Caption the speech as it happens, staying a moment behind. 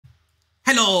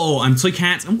Hello, I'm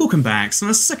Toycat and welcome back to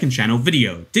my second channel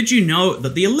video. Did you know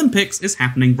that the Olympics is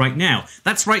happening right now?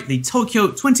 That's right, the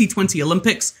Tokyo 2020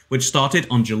 Olympics, which started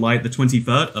on July the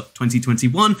 23rd of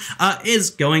 2021, is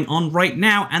going on right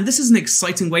now, and this is an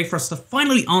exciting way for us to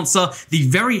finally answer the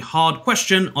very hard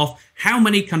question of how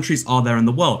many countries are there in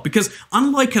the world? Because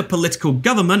unlike a political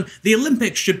government, the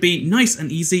Olympics should be nice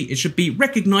and easy. It should be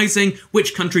recognizing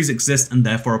which countries exist and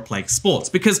therefore are playing sports.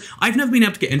 Because I've never been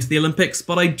able to get into the Olympics,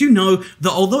 but I do know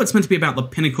that although it's meant to be about the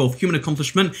pinnacle of human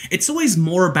accomplishment, it's always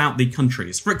more about the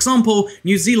countries. For example,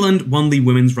 New Zealand won the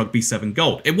women's rugby 7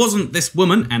 gold. It wasn't this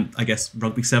woman, and I guess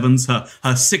rugby 7's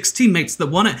her 6 teammates that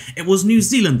won it. It was New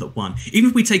Zealand that won. Even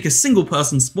if we take a single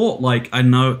person sport like, I don't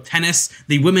know, tennis,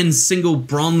 the women's single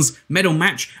bronze medal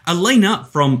match, Elena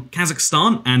from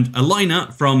Kazakhstan and Elena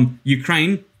from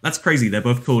Ukraine. That's crazy. They're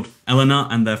both called Elena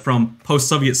and they're from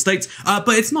post-Soviet states. But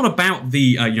it's not about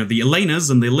the the Elenas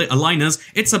and the Elinas.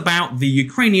 It's about the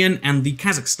Ukrainian and the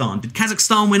Kazakhstan. Did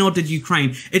Kazakhstan win or did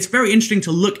Ukraine? It's very interesting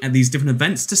to look at these different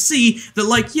events to see that,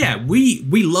 like, yeah, we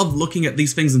love looking at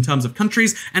these things in terms of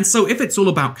countries. And so if it's all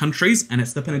about countries and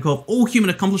it's the pinnacle of all human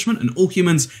accomplishment and all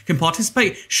humans can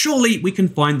participate, surely we can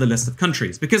find the list of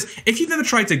countries. Because if you've ever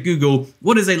tried to Google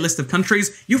what is a list of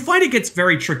countries, you'll find it gets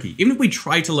very tricky. Even if we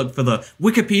try to look for the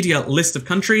Wikipedia list of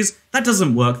countries, that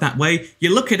doesn't work that way.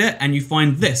 You look at it and you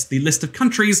find this, the list of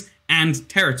countries and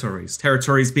territories.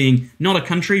 Territories being not a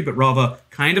country, but rather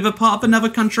kind of a part of another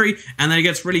country. And then it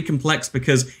gets really complex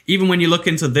because even when you look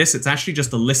into this, it's actually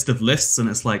just a list of lists. And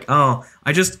it's like, oh,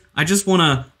 I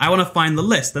want to find the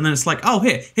list. And then it's like, oh,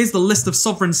 here's the list of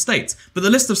sovereign states. But the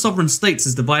list of sovereign states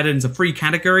is divided into 3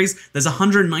 categories. There's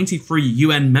 193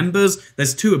 UN members,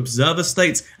 there's 2 observer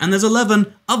states, and there's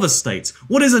 11 other states.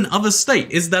 What is an other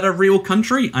state? Is that a real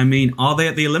country? I mean, are they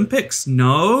at the Olympics?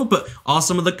 No, but are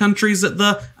some of the countries at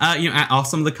the, are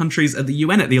some of the countries at the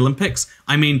UN at the Olympics?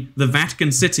 I mean, the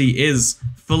Vatican City is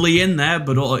fully in there,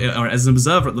 but or as an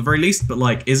observer at the very least. But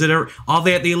like, are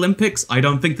they at the Olympics? I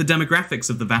don't think the demographics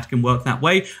of the Vatican work that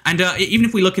way. And even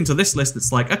if we look into this list,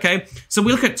 it's like, okay, so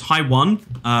we look at Taiwan,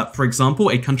 for example,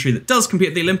 a country that does compete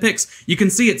at the Olympics. You can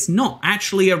see it's not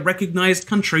actually a recognized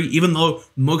country, even though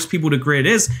most people would agree it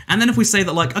is. And then if we say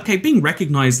that, like, okay, being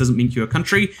recognized doesn't mean you're a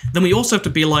country, then we also have to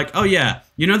be like, oh yeah,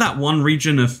 you know that one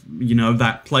region of,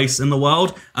 that place in the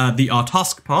world, the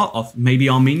Artsakh part of maybe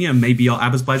Armenia, maybe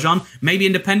Azerbaijan, maybe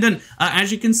independent.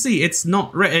 As you can see, it's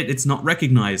not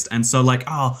recognized, and so like,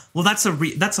 oh, well, that's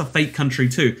a fake country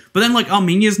too. But then like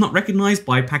Armenia is not recognized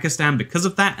by Pakistan because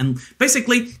of that, and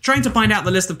basically trying to find out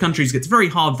the list of countries gets very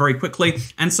hard very quickly.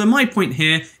 And so my point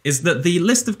here is that the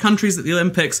list of countries at the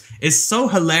Olympics is so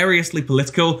hilariously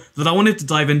political that I wanted to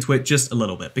dive into it just a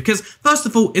little bit. Because first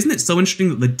of all, isn't it so interesting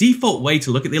that the default way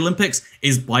to look at the Olympics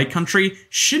is by country?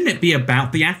 Shouldn't it be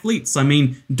about the athletes? I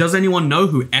mean, does anyone know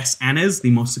who S.An is,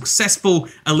 the most successful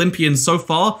Olympian so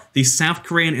far, the South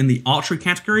Korean in the archery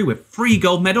category with 3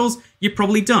 gold medals? You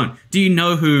probably don't. Do you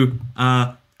know who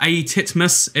A.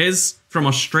 Titmus is from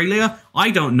Australia?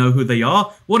 I don't know who they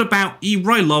are. What about E.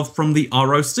 Rylov from the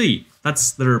ROC?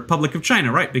 That's the Republic of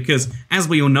China, right? Because as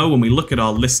we all know, when we look at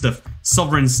our list of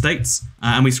sovereign states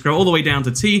and we scroll all the way down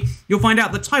to T, you'll find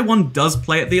out that Taiwan does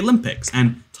play at the Olympics.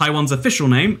 And Taiwan's official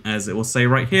name, as it will say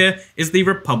right here, is the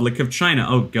Republic of China.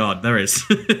 Oh god, there is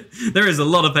there is a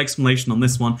lot of explanation on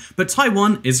this one. But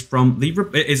Taiwan is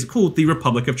called the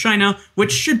Republic of China,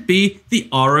 which should be the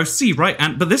ROC, right?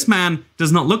 But this man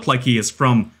does not look like he is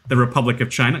from the Republic of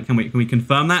China. Can we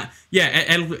confirm that?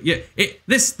 Yeah,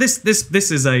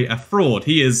 this is a fraud.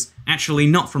 He is actually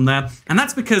not from there, and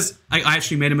that's because I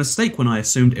actually made a mistake when I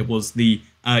assumed it was the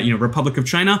Republic of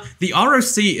China. The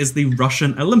ROC is the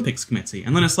Russian Olympics Committee,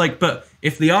 and then it's like, but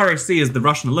if the ROC is the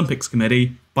Russian Olympics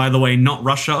Committee, by the way, not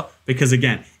Russia, because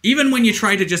again, even when you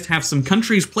try to just have some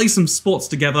countries play some sports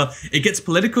together, it gets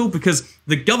political because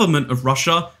the government of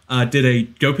Russia did a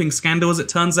doping scandal, as it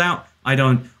turns out. I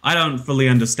don't fully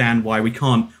understand why we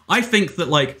can't. I think that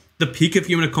like the peak of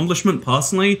human accomplishment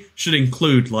personally should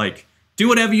include like, do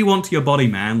whatever you want to your body,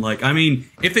 man. Like, I mean,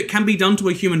 if it can be done to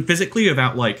a human physically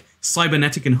without like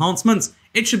cybernetic enhancements,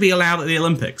 it should be allowed at the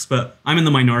Olympics. But I'm in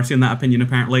the minority in that opinion,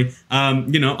 apparently.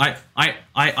 I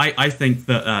think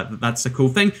that that's a cool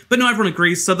thing. But no, everyone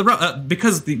agrees. So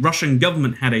because the Russian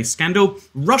government had a scandal,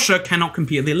 Russia cannot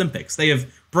compete at the Olympics. They have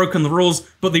broken the rules,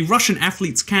 but the Russian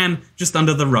athletes can, just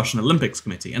under the Russian Olympics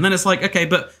Committee. And then it's like, okay,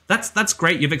 but that's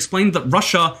great. You've explained that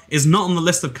Russia is not on the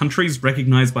list of countries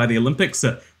recognized by the Olympics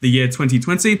at the year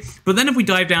 2020. But then if we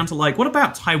dive down to like, what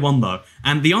about Taiwan though?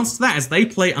 And the answer to that is they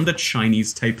play under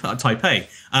Chinese Taipei.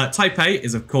 Taipei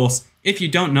is, of course, if you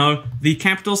don't know, the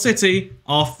capital city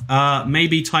of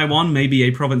maybe Taiwan, maybe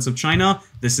a province of China.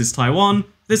 This is Taiwan.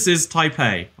 This is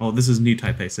Taipei. Oh, this is New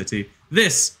Taipei City.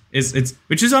 This is,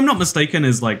 which is, I'm not mistaken,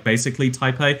 is like basically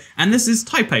Taipei. And this is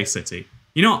Taipei City.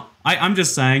 You know, I'm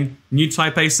just saying, New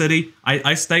Taipei City,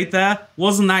 I stayed there,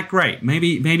 wasn't that great.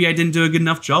 Maybe I didn't do a good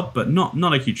enough job, but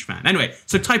not a huge fan. Anyway,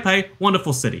 so Taipei,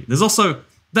 wonderful city. There's also,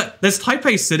 there's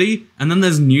Taipei City, and then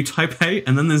there's New Taipei,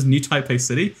 and then there's New Taipei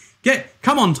City.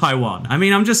 Come on, Taiwan. I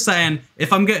mean, I'm just saying,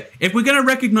 if we're gonna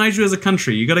recognize you as a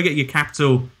country, you gotta get your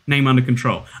capital name under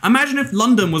control. Imagine if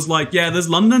London was like, yeah, there's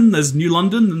London, there's New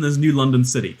London, and there's New London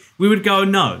City. We would go,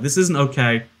 no, this isn't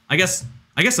okay. I guess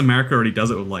America already does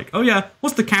it with like, oh yeah,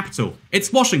 what's the capital?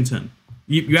 It's Washington.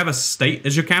 You have a state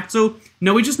as your capital?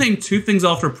 No, we just named two things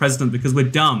after a president because we're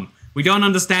dumb. We don't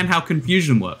understand how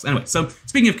confusion works. Anyway, so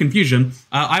speaking of confusion,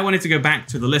 I wanted to go back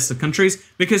to the list of countries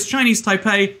because Chinese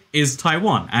Taipei is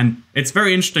Taiwan. And it's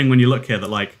very interesting when you look here that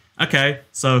like, okay,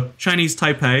 so Chinese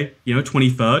Taipei, you know,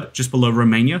 23rd, just below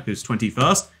Romania, who's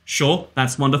 21st. Sure,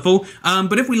 that's wonderful.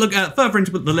 But if we look at further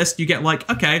into the list, you get like,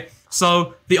 okay,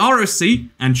 so the ROC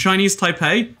and Chinese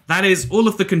Taipei, that is all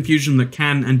of the confusion that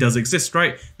can and does exist,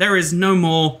 right? There is no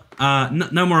more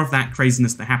no more of that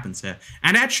craziness that happens here.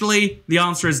 And actually, the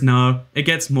answer is no. It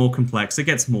gets more complex. It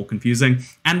gets more confusing.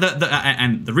 And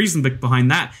the reason behind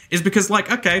that is because,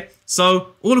 like, okay,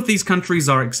 so all of these countries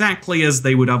are exactly as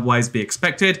they would otherwise be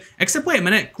expected. Except, wait a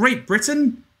minute, Great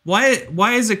Britain? Why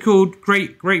is it called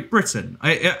Great Britain?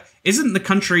 Isn't the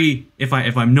country, if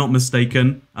I'm not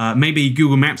mistaken, maybe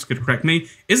Google Maps could correct me,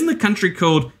 isn't the country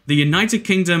called the United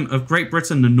Kingdom of Great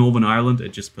Britain and Northern Ireland?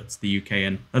 It just puts the UK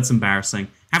in. That's embarrassing.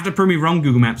 Have to prove me wrong,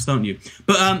 Google Maps, don't you?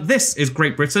 But this is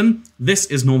Great Britain. This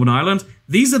is Northern Ireland.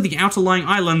 These are the outer-lying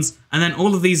islands, and then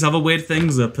all of these other weird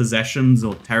things are possessions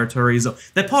or territories.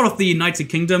 They're part of the United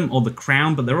Kingdom or the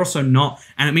Crown, but they're also not.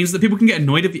 And it means that people can get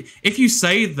annoyed if you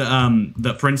say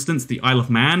that, for instance, the Isle of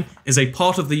Man is a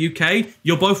part of the UK.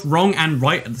 You're both wrong and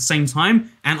right at the same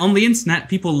time. And on the internet,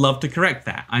 people love to correct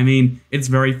that. I mean, it's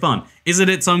very fun. Is it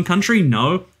its own country?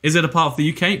 No. Is it a part of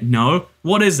the UK? No.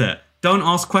 What is it? Don't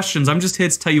ask questions. I'm just here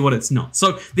to tell you what it's not.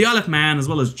 So the Isle of Man, as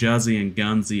well as Jersey and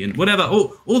Guernsey and whatever,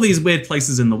 all these weird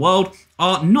places in the world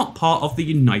are not part of the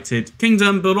United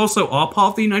Kingdom, but also are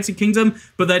part of the United Kingdom,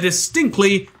 but they're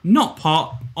distinctly not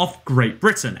part of Great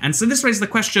Britain. And so this raises the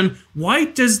question, why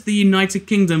does the United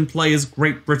Kingdom play as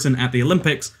Great Britain at the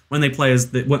Olympics when they play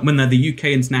as when they're the UK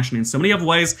internationally in so many other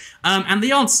ways? And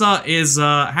the answer is,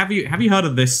 have you heard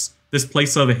of this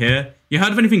place over here? You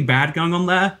heard of anything bad going on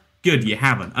there? Good, you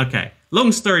haven't. Okay.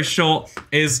 Long story short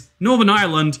is Northern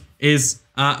Ireland is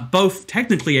both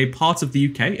technically a part of the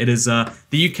UK. It is the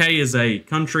UK is a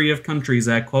country of countries,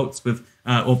 air quotes, with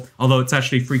although it's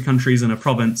actually 3 countries and a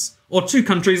province, or 2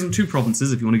 countries and 2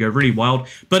 provinces if you want to go really wild.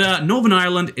 But Northern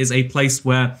Ireland is a place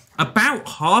where about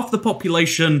half the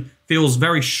population feels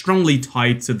very strongly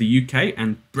tied to the UK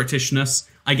and Britishness,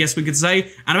 I guess we could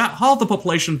say, and about half the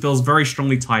population feels very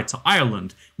strongly tied to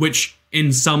Ireland, which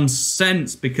in some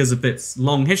sense, because of its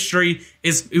long history,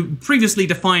 is previously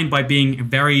defined by being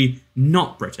very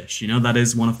not British. You know, that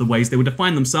is one of the ways they would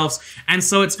define themselves. And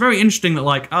so it's very interesting that,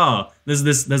 like, there's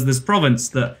this province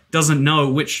that doesn't know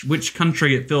which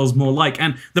country it feels more like.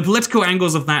 And the political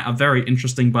angles of that are very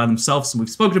interesting by themselves, and we've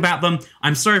spoken about them.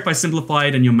 I'm sorry if I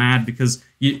simplified and you're mad because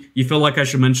you feel like I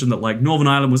should mention that, like, Northern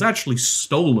Ireland was actually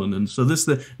stolen, and so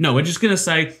no, we're just going to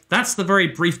say that's the very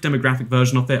brief demographic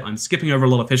version of it. I'm skipping over a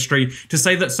lot of history to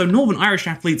say that so Northern Irish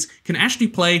athletes can actually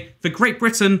play for Great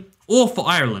Britain or for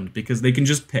Ireland because they can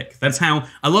just pick. That's how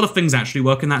a lot of things actually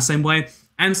work in that same way.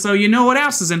 And so you know what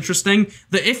else is interesting?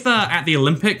 That if at the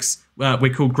Olympics,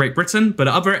 we're called Great Britain, but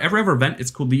at every other event,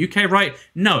 it's called the UK, right?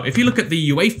 No, if you look at the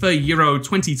UEFA Euro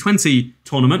 2020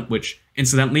 tournament, which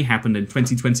incidentally happened in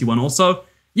 2021 also,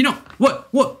 you know,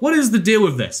 what is the deal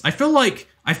with this? I feel like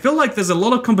there's a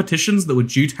lot of competitions that were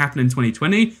due to happen in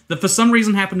 2020 that for some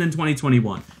reason happened in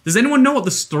 2021. Does anyone know what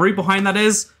the story behind that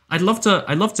is? I'd love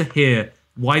to hear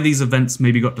why these events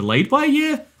maybe got delayed by a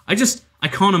year. I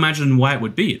can't imagine why it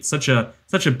would be. It's such a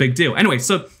big deal. Anyway,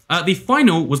 so the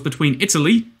final was between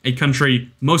Italy, a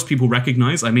country most people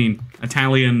recognize. I mean,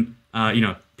 Italian,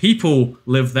 people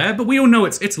live there, but we all know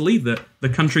it's Italy, the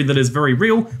country that is very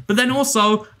real. But then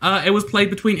also, it was played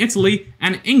between Italy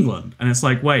and England, and it's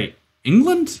like, wait,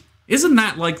 England? Isn't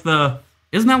that like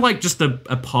just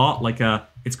a part, like a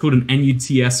It's called an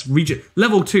NUTS region,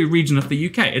 level 2 region of the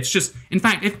UK. It's just, in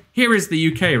fact, if here is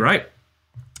the UK, right?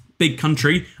 Big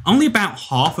country. Only about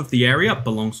half of the area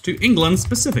belongs to England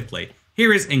specifically.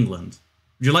 Here is England.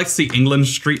 Would you like to see England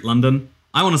Street London?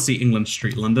 I want to see England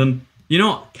Street London. You know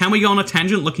what? Can we go on a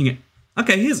tangent looking at...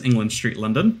 Okay, here's England Street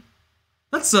London.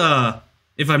 That's, you know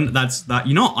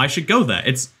what? I should go there.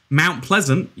 It's Mount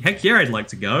Pleasant. Heck yeah, I'd like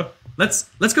to go.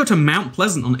 Let's go to Mount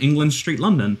Pleasant on England Street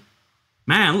London.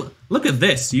 Man, look at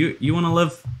this. You want to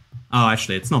live... Oh,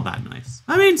 actually, it's not that nice.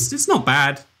 I mean, it's not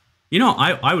bad. You know,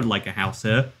 I would like a house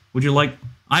here. Would you like...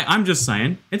 I'm just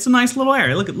saying. It's a nice little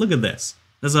area. Look at this.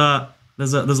 There's a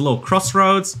little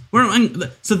crossroads.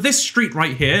 So this street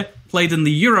right here played in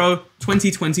the Euro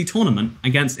 2020 tournament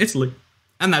against Italy.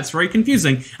 And that's very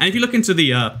confusing. And if you look into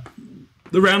the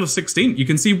round of 16, you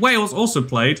can see Wales also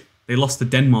played. They lost to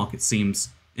Denmark, it seems,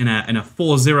 in a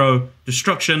 4-0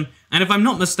 destruction. And if I'm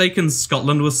not mistaken,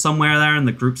 Scotland was somewhere there in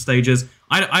the group stages.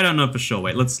 I don't know for sure.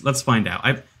 Wait, let's find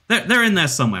out. They're in there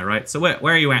somewhere, right? So where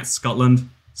are you at, Scotland?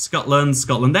 Scotland.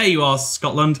 There you are,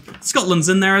 Scotland. Scotland's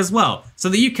in there as well. So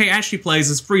the UK actually plays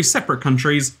as 3 separate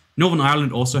countries. Northern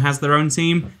Ireland also has their own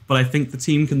team, but I think the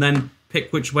team can then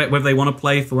pick whether they want to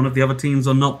play for one of the other teams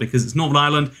or not, because it's Northern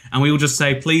Ireland, and we will just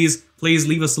say, please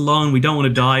leave us alone. We don't want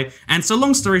to die. And so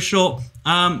long story short,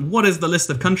 what is the list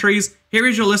of countries? Here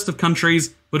is your list of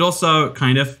countries, but also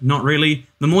kind of not really.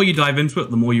 The more you dive into it,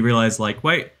 the more you realize, like,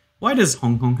 wait, why does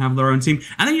Hong Kong have their own team?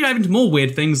 And then you dive into more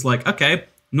weird things like, okay,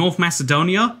 North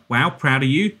Macedonia, wow, proud of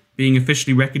you, being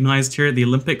officially recognized here at the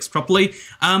Olympics properly.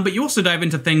 But you also dive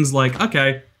into things like,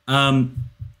 okay,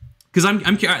 because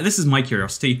this is my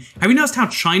curiosity. Have you noticed how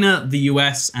China, the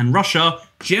US, and Russia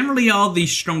generally are the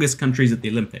strongest countries at the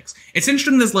Olympics? It's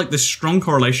interesting there's like this strong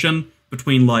correlation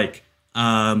between like,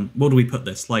 what do we put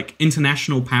this? Like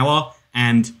international power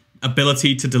and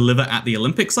ability to deliver at the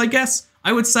Olympics, I guess,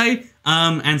 I would say.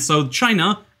 And so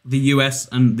China, the US,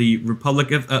 and the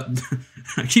Republic of...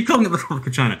 I keep calling it the Republic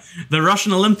of China. The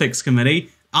Russian Olympics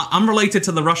Committee, unrelated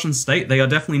to the Russian state. They are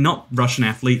definitely not Russian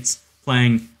athletes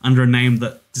playing under a name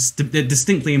that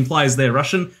distinctly implies they're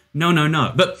Russian.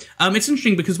 No. But it's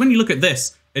interesting because when you look at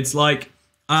this, it's like,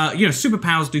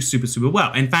 superpowers do super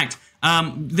well. In fact,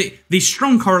 the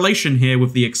strong correlation here,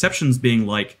 with the exceptions being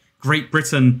like Great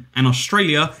Britain and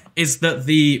Australia, is that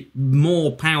the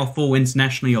more powerful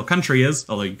internationally your country is,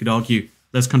 although you could argue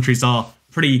those countries are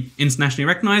pretty internationally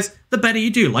recognized, the better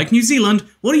you do. Like New Zealand,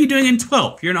 what are you doing in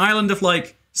 12th? You're an island of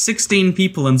like 16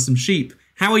 people and some sheep.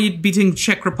 How are you beating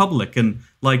Czech Republic and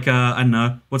like, I don't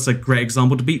know, what's a great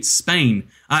example to beat Spain?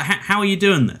 How are you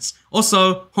doing this?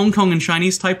 Also, Hong Kong and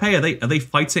Chinese Taipei, are they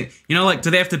fighting? You know, like, do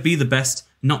they have to be the best,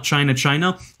 not China?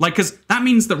 Like, because that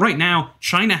means that right now,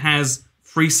 China has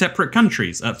 3 separate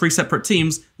countries, 3 separate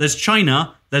teams. There's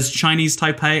China, there's Chinese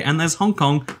Taipei, and there's Hong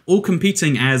Kong, all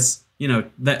competing as, you know,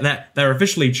 they're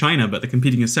officially China, but they're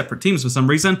competing as separate teams for some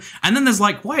reason. And then there's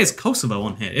like, why is Kosovo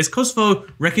on here? Is Kosovo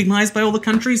recognized by all the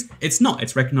countries? It's not.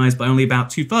 It's recognized by only about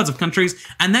 2/3 of countries.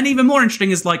 And then even more interesting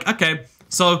is like, okay,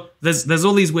 so there's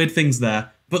all these weird things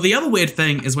there. But the other weird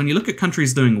thing is when you look at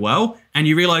countries doing well, and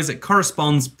you realize it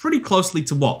corresponds pretty closely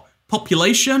to what?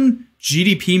 Population,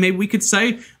 GDP, maybe we could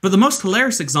say. But the most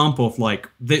hilarious example of like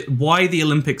why the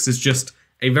Olympics is just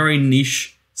a very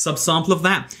niche subsample of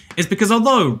that is because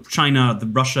although China,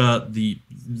 Russia,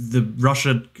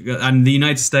 and the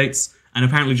United States, and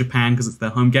apparently Japan, because it's their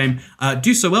home game,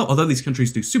 do so well, although these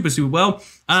countries do super well,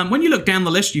 when you look down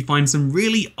the list, you find some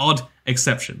really odd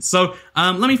exceptions. So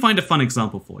let me find a fun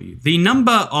example for you. The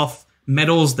number of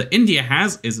medals that India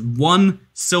has is 1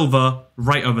 silver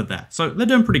right over there. So they're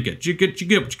doing pretty good.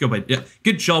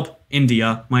 Good job,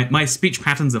 India. My speech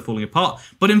patterns are falling apart.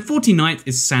 But in 49th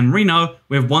is San Marino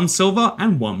with 1 silver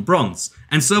and 1 bronze.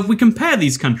 And so if we compare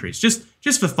these countries,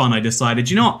 just for fun, I decided,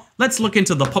 you know what? Let's look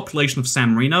into the population of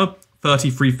San Marino,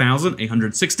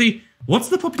 33,860. What's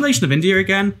the population of India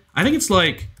again? I think it's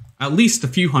like at least a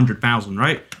few 100,000,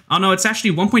 right? Oh no, it's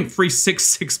actually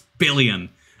 1.366 billion.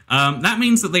 That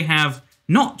means that they have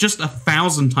not just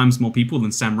 1,000 times more people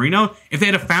than San Marino. If they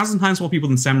had 1,000 times more people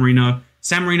than San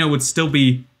Marino would still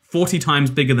be 40 times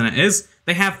bigger than it is.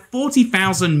 They have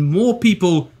 40,000 more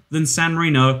people than San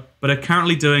Marino, but are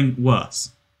currently doing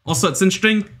worse. Also, it's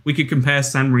interesting, we could compare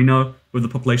San Marino with the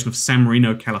population of San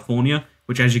Marino, California,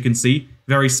 which, as you can see,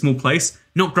 very small place,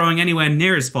 not growing anywhere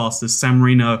near as fast as San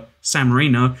Marino.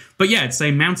 But yeah, it's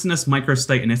a mountainous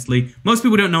microstate in Italy. Most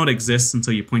people don't know it exists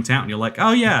until you point out and you're like,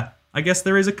 oh yeah, I guess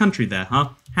there is a country there, huh?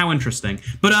 How interesting.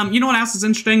 But you know what else is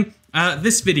interesting?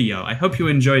 This video. I hope you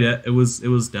enjoyed it. It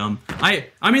was dumb. I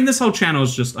mean, this whole channel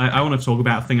is just, I want to talk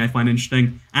about a thing I find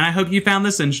interesting, and I hope you found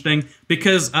this interesting,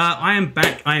 because I am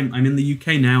back. I'm in the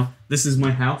UK now. This is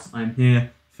my house. I'm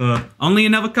here for only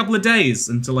another couple of days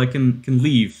until I can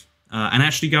leave and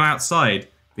actually go outside,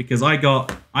 because I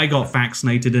got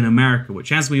vaccinated in America,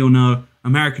 which, as we all know,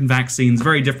 American vaccines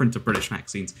very different to British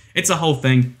vaccines. It's a whole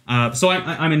thing. So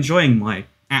I'm enjoying my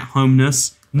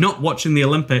at-homeness, not watching the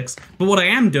Olympics. But what I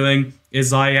am doing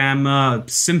is I am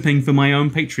simping for my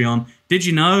own Patreon. Did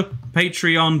you know?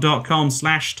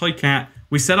 Patreon.com/Toycat.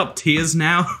 We set up tiers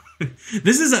now.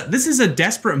 This is a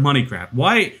desperate money grab.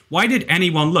 Why did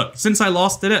anyone look? Since I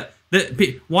last did it,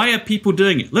 why are people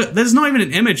doing it? Look, there's not even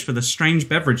an image for the strange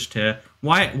beverage tier.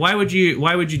 Why would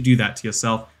you do that to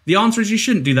yourself? The answer is you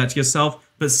shouldn't do that to yourself,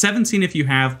 but 17 if you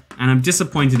have, and I'm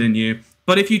disappointed in you.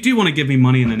 But if you do want to give me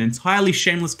money in an entirely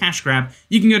shameless cash grab,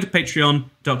 you can go to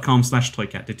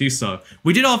patreon.com/Toycat to do so.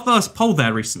 We did our first poll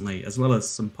there recently, as well as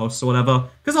some posts or whatever,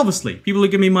 because obviously, people who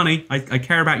give me money, I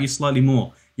care about you slightly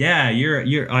more. Yeah,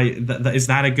 is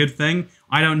that a good thing?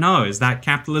 I don't know. Is that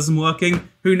capitalism working?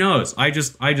 Who knows? I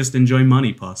just enjoy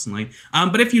money personally.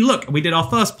 But if you look, we did our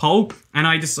first poll, and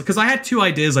because I had two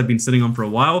ideas I've been sitting on for a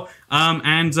while,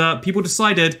 and people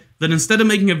decided that instead of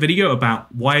making a video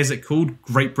about why is it called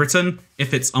Great Britain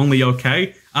if it's only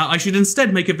okay, I should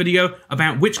instead make a video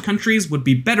about which countries would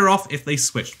be better off if they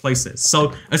switched places.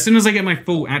 So as soon as I get my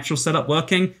full actual setup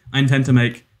working, I intend to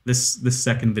make this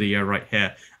second video right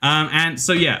here. And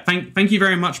so yeah, thank you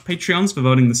very much, Patreons, for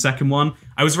voting the second one.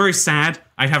 I was very sad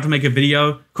I'd have to make a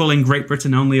video calling Great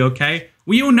Britain only okay.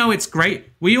 We all know it's great.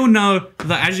 We all know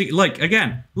that, as you, like,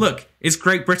 again, look, is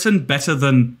Great Britain better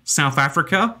than South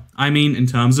Africa? I mean, in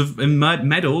terms of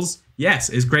medals,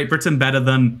 yes. Is Great Britain better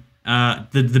than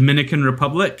the Dominican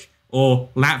Republic or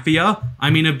Latvia? I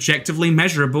mean, objectively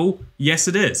measurable, yes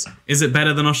it is. Is it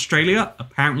better than Australia?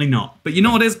 Apparently not. But you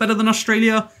know what is better than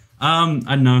Australia? I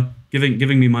don't know,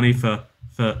 giving me money for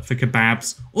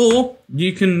kebabs. Or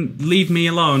you can leave me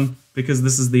alone, because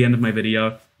this is the end of my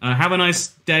video. Have a nice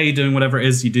day doing whatever it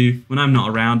is you do when I'm not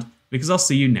around, because I'll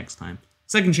see you next time.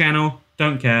 Second channel,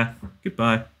 don't care.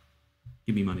 Goodbye.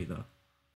 Give me money though.